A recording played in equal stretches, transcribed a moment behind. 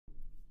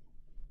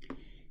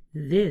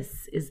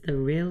This is the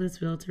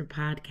Realist Realtor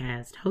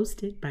podcast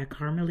hosted by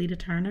Carmelita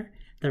Turner,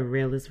 the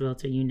realest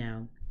realtor you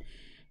know.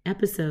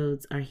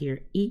 Episodes are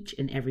here each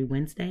and every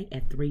Wednesday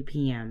at 3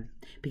 p.m.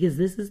 because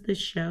this is the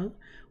show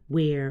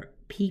where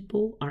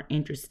people are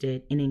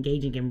interested in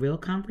engaging in real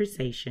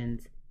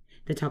conversations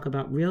that talk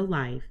about real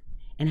life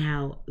and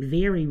how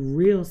very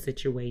real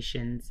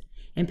situations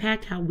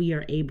impact how we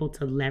are able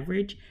to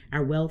leverage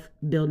our wealth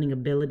building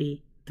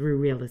ability through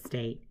real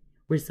estate.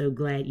 We're so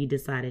glad you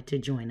decided to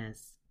join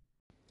us.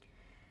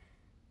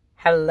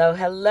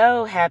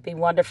 Hello. Happy,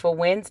 wonderful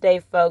Wednesday,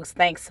 folks.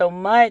 Thanks so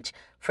much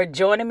for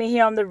joining me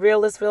here on the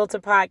Realist Realtor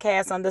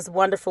podcast on this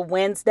wonderful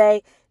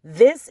Wednesday.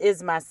 This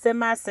is my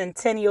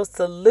Semi-Centinnial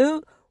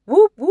salute.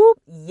 Whoop, whoop.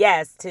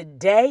 Yes,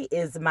 today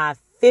is my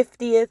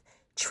 50th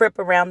trip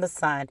around the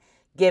sun,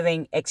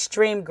 giving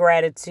extreme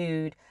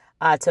gratitude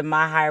to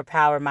my higher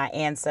power, my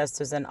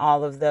ancestors, and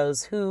all of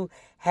those who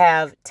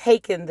have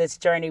taken this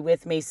journey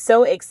with me.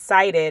 So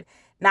excited.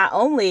 Not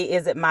only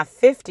is it my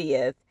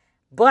 50th,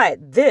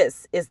 but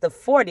this is the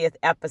 40th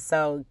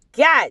episode.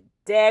 God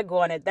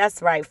daggone it.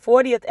 That's right.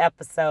 40th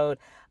episode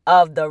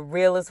of the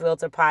Realist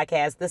Realtor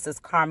podcast. This is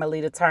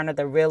Carmelita Turner,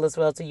 the realest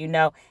realtor you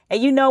know.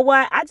 And you know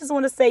what? I just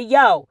want to say,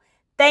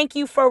 thank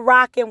you for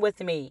rocking with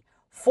me.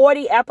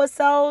 40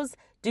 episodes.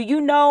 Do you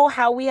know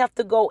how we have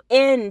to go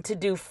in to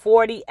do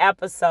 40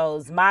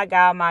 episodes? My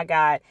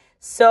God.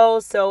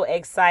 So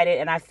excited.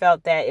 And I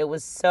felt that it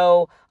was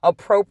so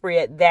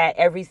appropriate that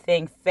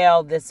everything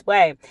fell this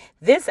way.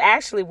 This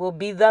actually will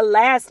be the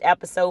last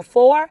episode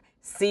for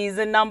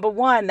season number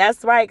 1.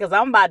 That's right, because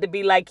I'm about to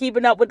be like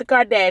keeping up with the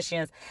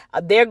Kardashians.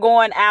 They're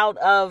going out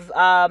of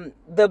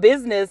the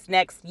business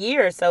next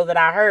year, so that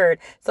I heard.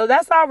 So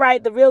that's all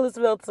right. The Realist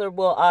Realtor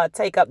will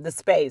take up the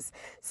space.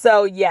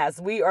 So yes,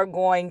 we are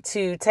going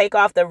to take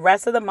off the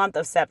rest of the month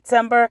of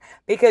September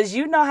because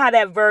you know how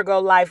that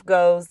Virgo life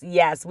goes.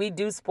 Yes, we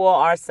do spoil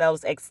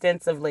ourselves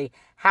extensively.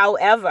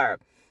 However,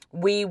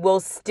 we will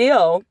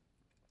still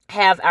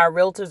have our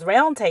Realtors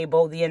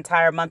Roundtable the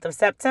entire month of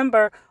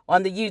September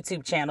on the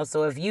YouTube channel.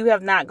 So if you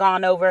have not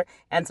gone over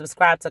and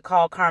subscribed to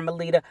Call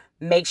Carmelita,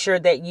 make sure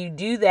that you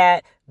do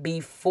that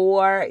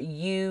before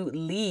you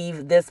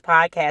leave this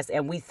podcast.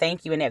 And we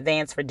thank you in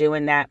advance for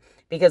doing that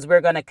because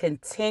we're going to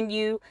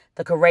continue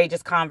the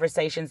courageous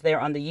conversations there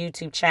on the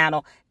YouTube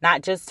channel,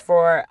 not just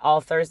for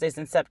all Thursdays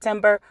in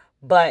September,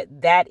 but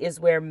that is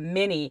where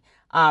many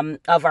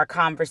of our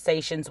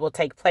conversations will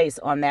take place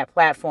on that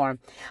platform.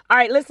 All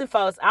right, listen,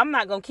 folks, I'm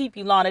not going to keep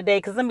you long today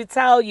because let me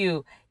tell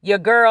you, your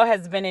girl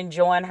has been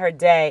enjoying her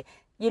day.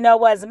 You know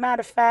what? As a matter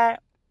of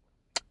fact,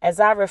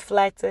 as I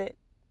reflected,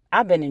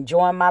 I've been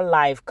enjoying my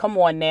life. Come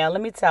on now,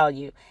 let me tell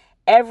you,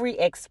 every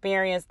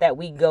experience that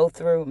we go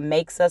through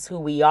makes us who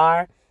we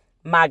are.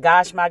 My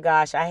gosh,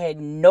 I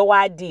had no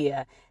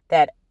idea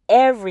that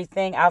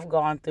everything I've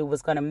gone through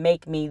was going to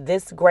make me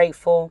this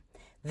grateful,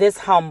 this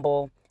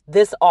humble,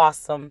 this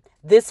awesome,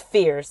 this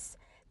fierce,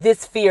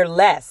 this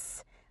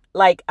fearless.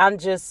 Like, I'm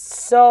just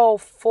so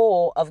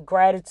full of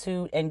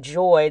gratitude and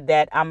joy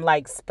that I'm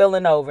like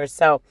spilling over.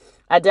 So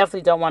I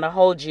definitely don't want to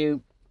hold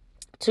you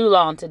too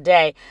long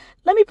today.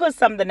 Let me put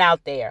something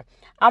out there.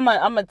 I'm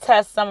gonna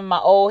test some of my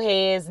old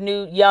heads,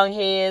 new young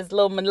heads,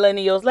 little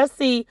millennials. Let's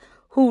see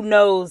who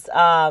knows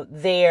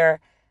their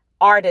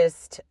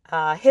artist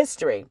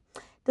history.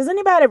 Does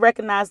anybody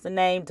recognize the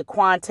name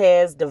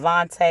DeQuantez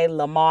Devontae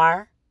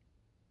Lamar?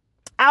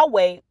 I'll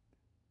wait.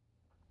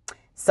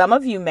 Some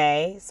of you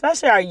may,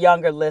 especially our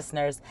younger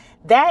listeners.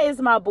 That is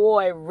my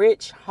boy,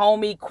 Rich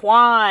Homie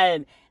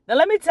Quan. Now,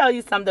 let me tell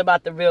you something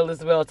about the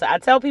Realist Realtor. I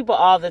tell people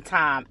all the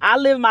time, I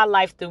live my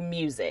life through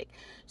music.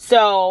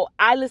 So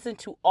I listen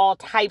to all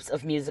types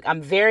of music.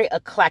 I'm very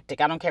eclectic.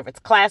 I don't care if it's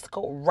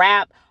classical,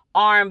 rap,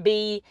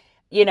 R&B,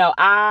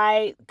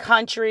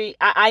 country.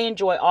 I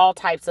enjoy all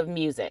types of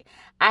music.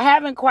 I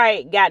haven't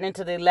quite gotten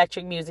into the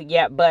electric music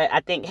yet, but I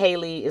think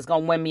Haley is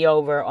going to win me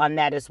over on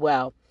that as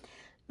well.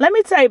 Let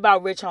me tell you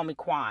about Rich Homie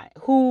Quan,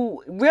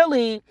 who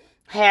really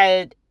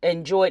had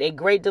enjoyed a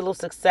great deal of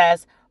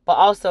success, but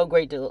also a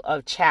great deal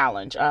of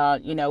challenge,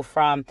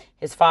 from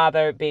his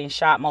father being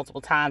shot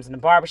multiple times in the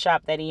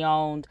barbershop that he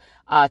owned,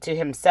 to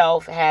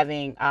himself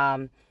having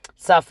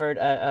suffered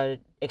a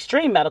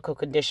extreme medical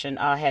condition,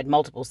 had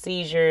multiple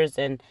seizures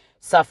and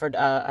suffered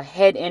a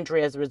head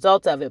injury as a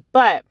result of it.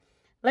 But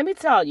let me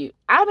tell you,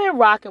 I've been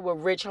rocking with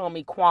Rich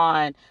Homie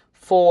Quan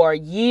for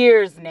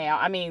years now.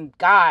 I mean,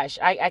 gosh,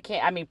 I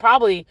can't,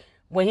 probably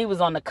when he was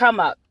on the come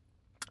up,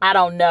 I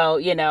don't know,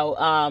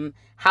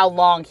 how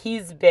long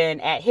he's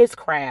been at his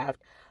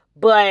craft,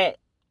 but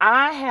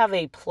I have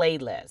a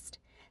playlist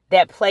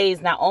that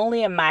plays not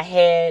only in my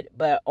head,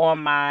 but on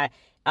my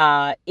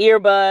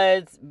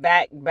earbuds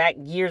back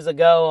years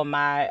ago on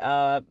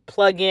my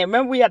plug-in.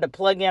 Remember we had to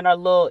plug in our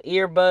little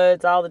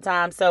earbuds all the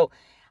time. So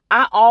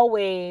I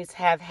always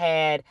have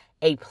had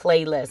a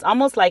playlist,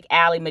 almost like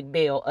Ally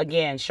McBeal,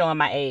 again, showing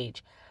my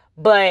age.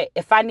 But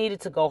if I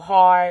needed to go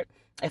hard,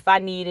 if I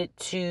needed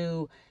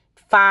to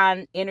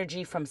find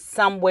energy from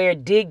somewhere,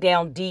 dig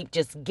down deep,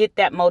 just get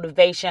that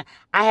motivation,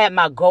 I had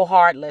my go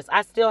hard list.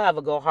 I still have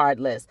a go hard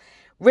list.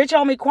 Rich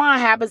Homie Quan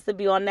happens to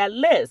be on that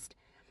list.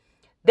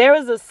 There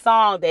is a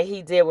song that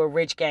he did with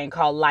Rich Gang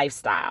called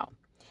Lifestyle.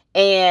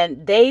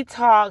 And they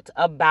talked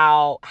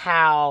about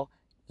how,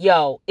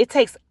 it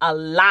takes a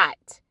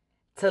lot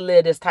to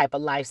live this type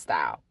of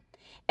lifestyle.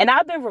 And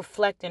I've been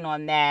reflecting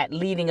on that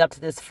leading up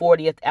to this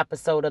 40th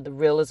episode of the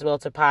Realist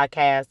Realtor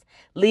podcast,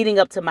 leading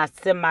up to my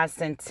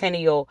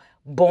semi-centennial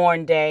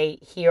born day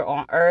here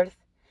on earth.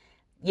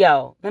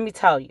 Let me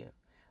tell you,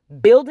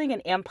 building an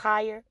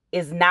empire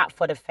is not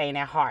for the faint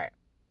at heart.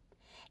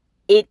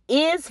 It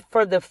is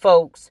for the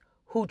folks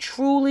who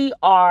truly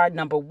are,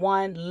 number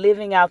one,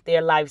 living out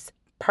their life's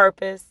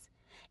purpose,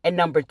 and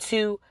number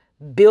two,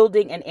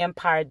 building an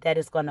empire that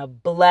is going to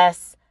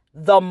bless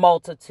the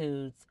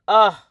multitudes.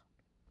 Y'all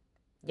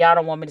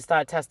don't want me to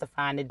start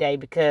testifying today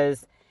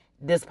because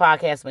this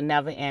podcast will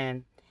never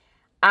end.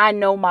 I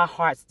know my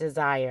heart's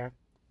desire.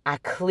 I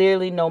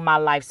clearly know my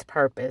life's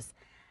purpose.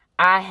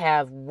 I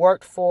have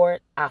worked for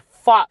it. I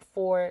fought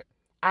for it.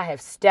 I have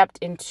stepped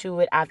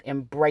into it. I've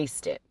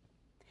embraced it.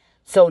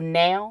 So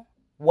now,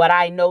 what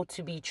I know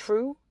to be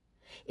true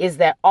is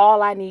that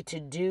all I need to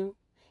do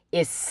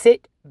is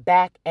sit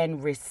back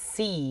and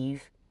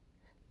receive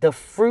the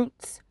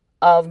fruits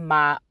of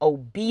my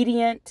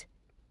obedient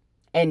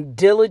and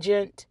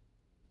diligent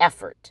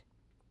effort.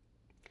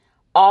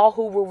 All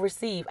who will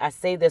receive, I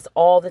say this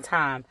all the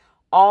time,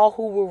 all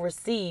who will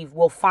receive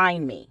will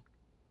find me.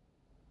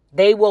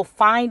 They will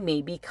find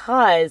me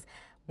because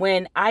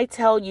when I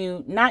tell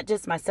you, not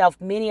just myself,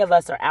 many of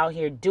us are out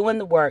here doing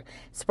the work,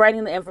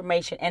 spreading the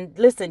information. And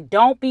listen,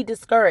 don't be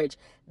discouraged.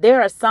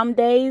 There are some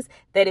days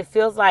that it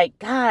feels like,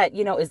 God,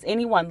 is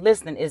anyone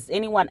listening? Is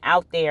anyone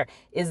out there?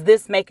 Is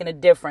this making a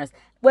difference?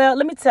 Well,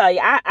 let me tell you,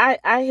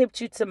 I hipped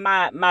you to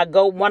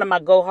one of my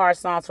Go Hard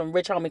songs from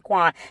Rich Homie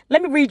Quan.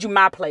 Let me read you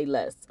my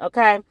playlist,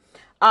 okay?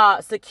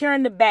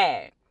 Securing the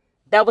Bag.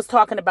 That was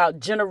talking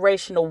about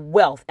generational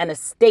wealth and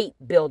estate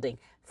building,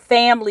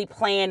 family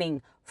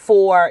planning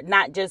for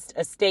not just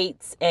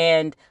estates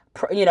and,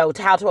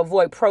 how to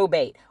avoid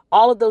probate.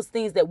 All of those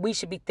things that we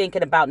should be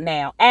thinking about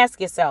now.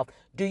 Ask yourself,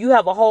 do you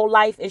have a whole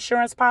life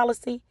insurance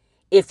policy?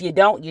 If you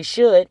don't, you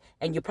should,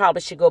 and you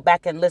probably should go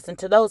back and listen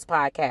to those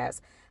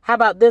podcasts. How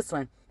about this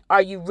one?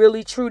 Are you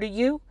really true to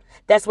you?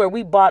 That's where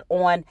we brought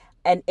on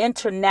an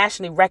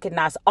internationally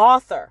recognized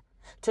author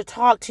to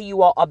talk to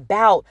you all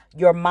about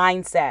your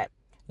mindset,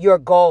 your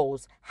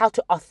goals, how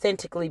to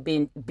authentically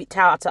be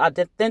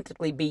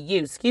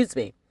you. Excuse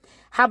me.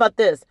 How about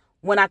this?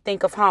 When I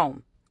think of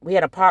home, we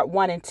had a part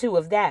 1 and 2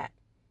 of that.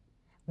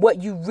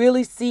 What you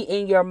really see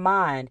in your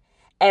mind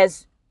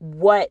as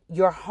what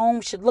your home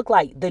should look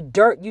like, the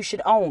dirt you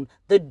should own,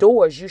 the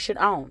doors you should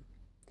own.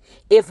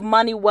 If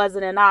money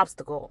wasn't an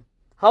obstacle.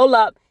 Hold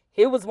up.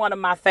 Here was one of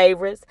my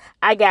favorites.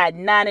 I got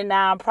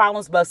 99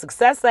 problems, but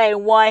success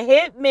ain't one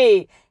hit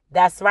me.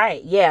 That's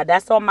right. Yeah,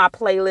 that's on my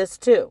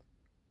playlist too.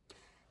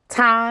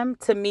 Time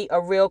to meet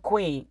a real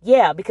queen.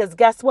 Yeah, because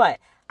guess what?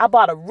 I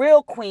bought a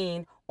real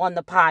queen on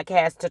the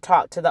podcast to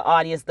talk to the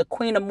audience. The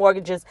queen of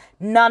mortgages,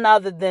 none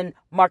other than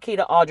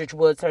Marquita Aldridge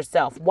Woods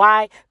herself.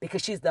 Why?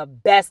 Because she's the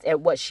best at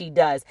what she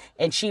does,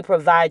 and she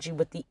provides you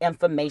with the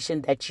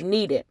information that you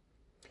needed.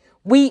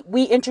 We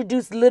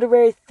introduce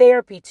literary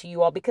therapy to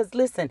you all because,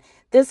 listen,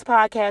 this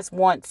podcast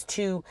wants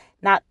to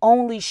not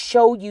only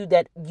show you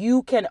that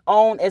you can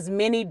own as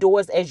many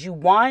doors as you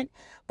want,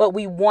 but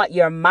we want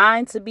your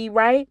mind to be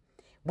right.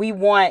 We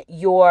want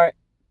your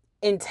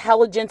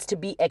intelligence to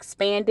be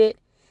expanded.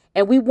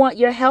 And we want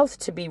your health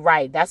to be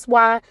right. That's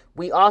why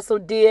we also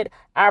did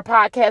our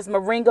podcast,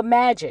 Moringa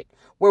Magic,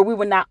 where we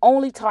were not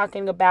only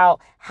talking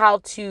about how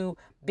to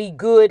be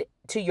good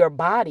to your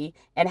body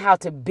and how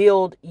to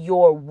build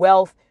your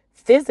wealth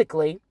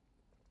physically,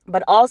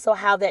 but also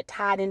how that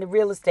tied into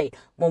real estate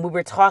when we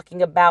were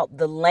talking about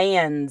the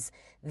lands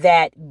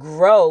that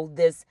grow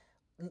this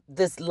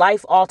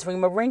life-altering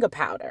moringa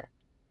powder.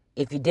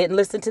 If you didn't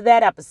listen to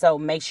that episode,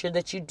 make sure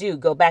that you do.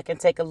 Go back and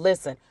take a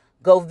listen.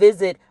 Go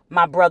visit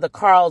my brother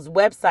Carl's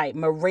website,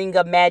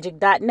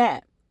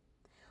 moringamagic.net.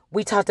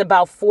 We talked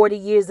about 40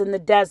 years in the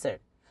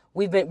desert.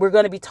 We're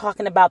going to be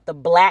talking about the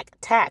Black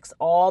Tax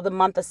all the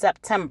month of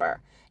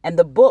September and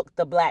the book,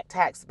 The Black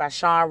Tax by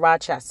Sean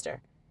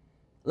Rochester.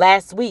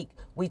 Last week,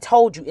 we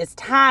told you it's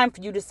time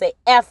for you to say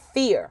F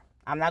fear.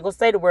 I'm not going to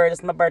say the word.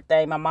 It's my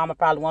birthday. My mama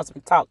probably wants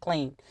me to talk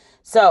clean.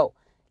 So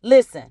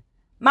listen,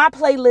 my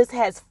playlist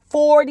has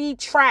 40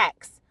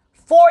 tracks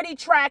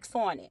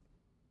on it.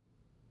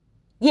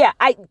 Yeah,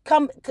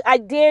 I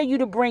dare you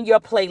to bring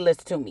your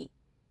playlist to me.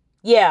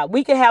 Yeah,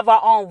 we can have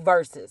our own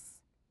verses.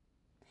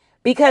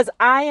 Because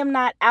I am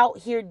not out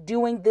here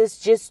doing this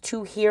just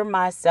to hear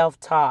myself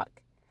talk.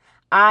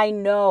 I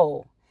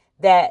know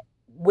that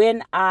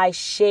when I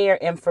share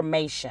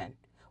information,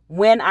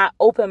 when I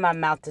open my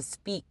mouth to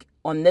speak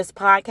on this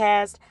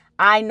podcast,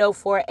 I know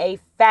for a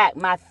fact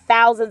my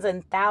thousands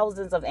and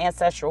thousands of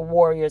ancestral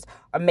warriors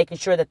are making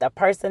sure that the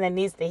person that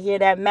needs to hear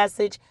that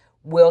message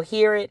will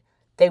hear it.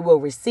 They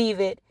will receive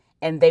it,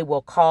 and they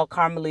will call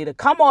Carmelita.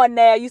 Come on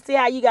now. You see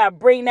how you got to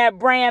bring that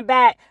brand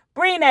back?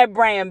 Bring that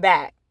brand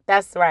back.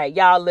 That's right.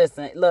 Y'all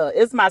listen. Look,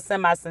 it's my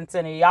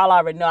semi-centennial. Y'all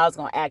already know I was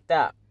going to act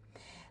up.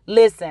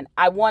 Listen,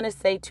 I want to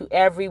say to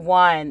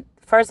everyone,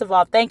 first of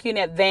all, thank you in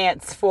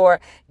advance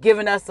for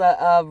giving us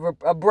a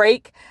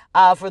break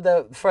for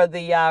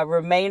the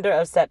remainder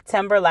of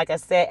September. Like I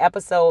said,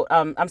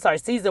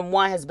 season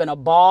 1 has been a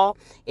ball.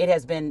 It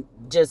has been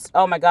just,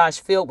 oh my gosh,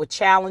 filled with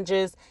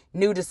challenges,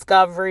 new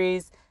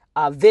discoveries,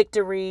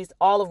 victories,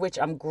 all of which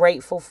I'm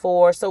grateful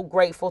for. So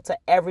grateful to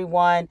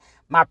everyone.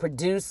 My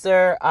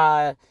producer,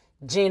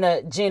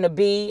 Gina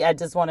B. I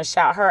just want to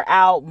shout her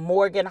out.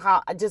 Morgan,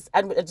 I just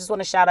want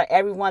to shout out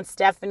everyone.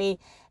 Stephanie,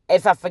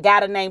 if I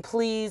forgot a name,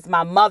 please.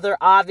 My mother,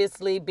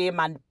 obviously, being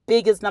my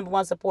biggest number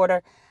one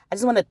supporter. I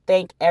just want to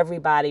thank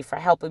everybody for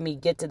helping me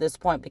get to this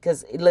point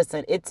because,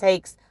 listen, it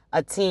takes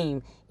a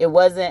team. It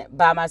wasn't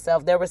by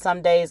myself. There were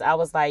some days I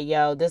was like,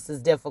 yo, this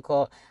is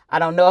difficult. I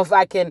don't know if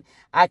I can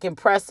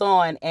press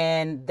on.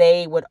 And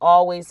they would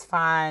always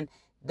find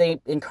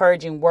the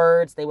encouraging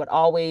words. They would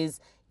always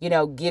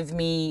give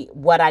me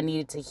what I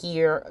needed to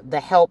hear,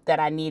 the help that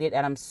I needed.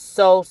 And I'm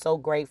so, so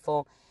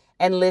grateful.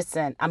 And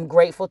listen, I'm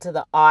grateful to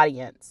the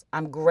audience.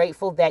 I'm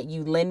grateful that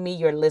you lend me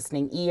your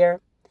listening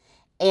ear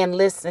and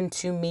listen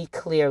to me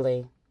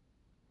clearly.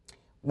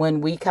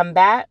 When we come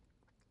back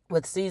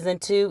with season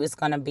 2, it's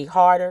going to be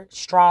harder,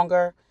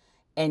 stronger,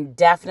 and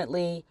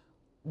definitely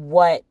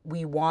what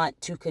we want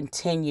to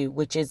continue,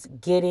 which is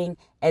getting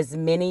as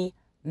many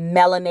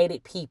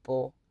melanated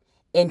people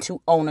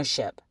into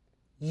ownership.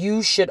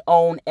 You should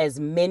own as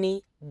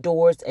many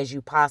doors as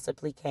you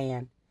possibly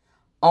can.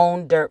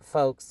 Own dirt,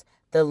 folks.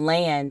 The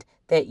land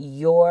that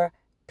your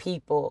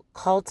people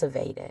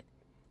cultivated.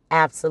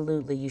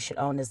 Absolutely, you should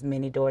own as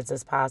many doors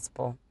as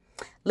possible.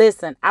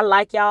 Listen, I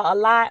like y'all a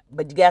lot,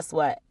 but guess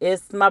what?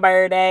 It's my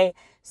birthday,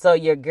 so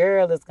your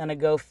girl is going to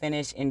go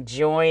finish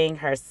enjoying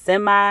her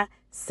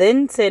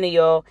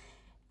semi-centennial,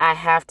 I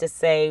have to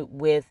say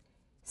with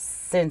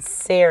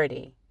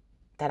sincerity,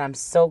 that I'm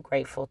so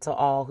grateful to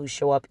all who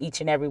show up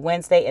each and every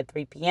Wednesday at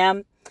 3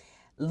 p.m.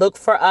 Look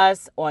for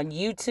us on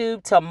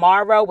YouTube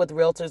tomorrow with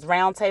Realtors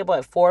Roundtable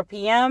at 4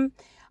 p.m.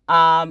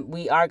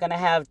 We are going to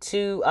have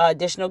 2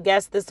 additional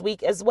guests this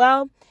week as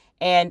well.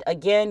 And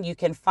again, you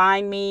can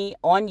find me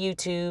on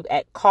YouTube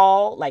at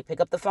pick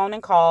up the phone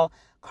and call,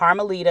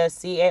 Carmelita,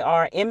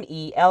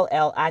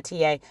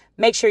 Carmellita.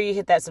 Make sure you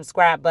hit that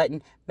subscribe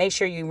button. Make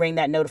sure you ring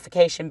that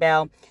notification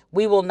bell.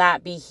 We will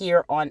not be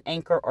here on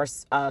Anchor or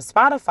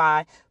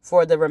Spotify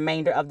for the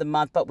remainder of the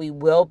month, but we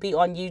will be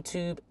on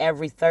YouTube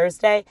every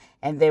Thursday.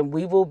 And then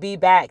we will be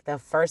back the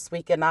first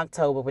week in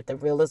October with the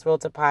Realist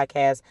Realtor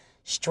Podcast,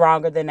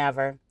 stronger than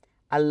ever.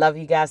 I love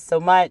you guys so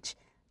much.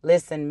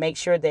 Listen, make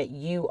sure that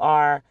you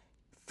are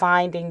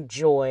finding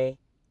joy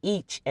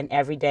each and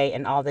every day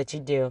in all that you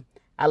do.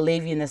 I'll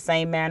leave you in the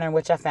same manner in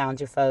which I found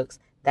you, folks.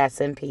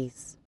 That's in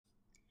peace.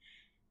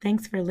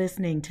 Thanks for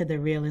listening to the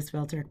Realist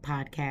Realtor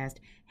Podcast.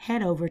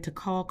 Head over to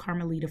Call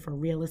Carmelita for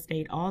Real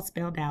Estate, all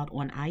spelled out,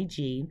 on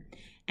IG,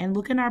 and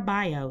look in our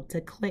bio to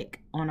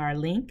click on our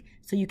link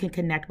so you can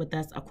connect with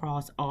us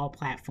across all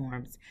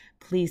platforms.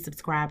 Please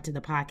subscribe to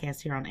the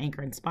podcast here on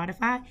Anchor and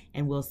Spotify,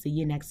 and we'll see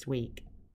you next week.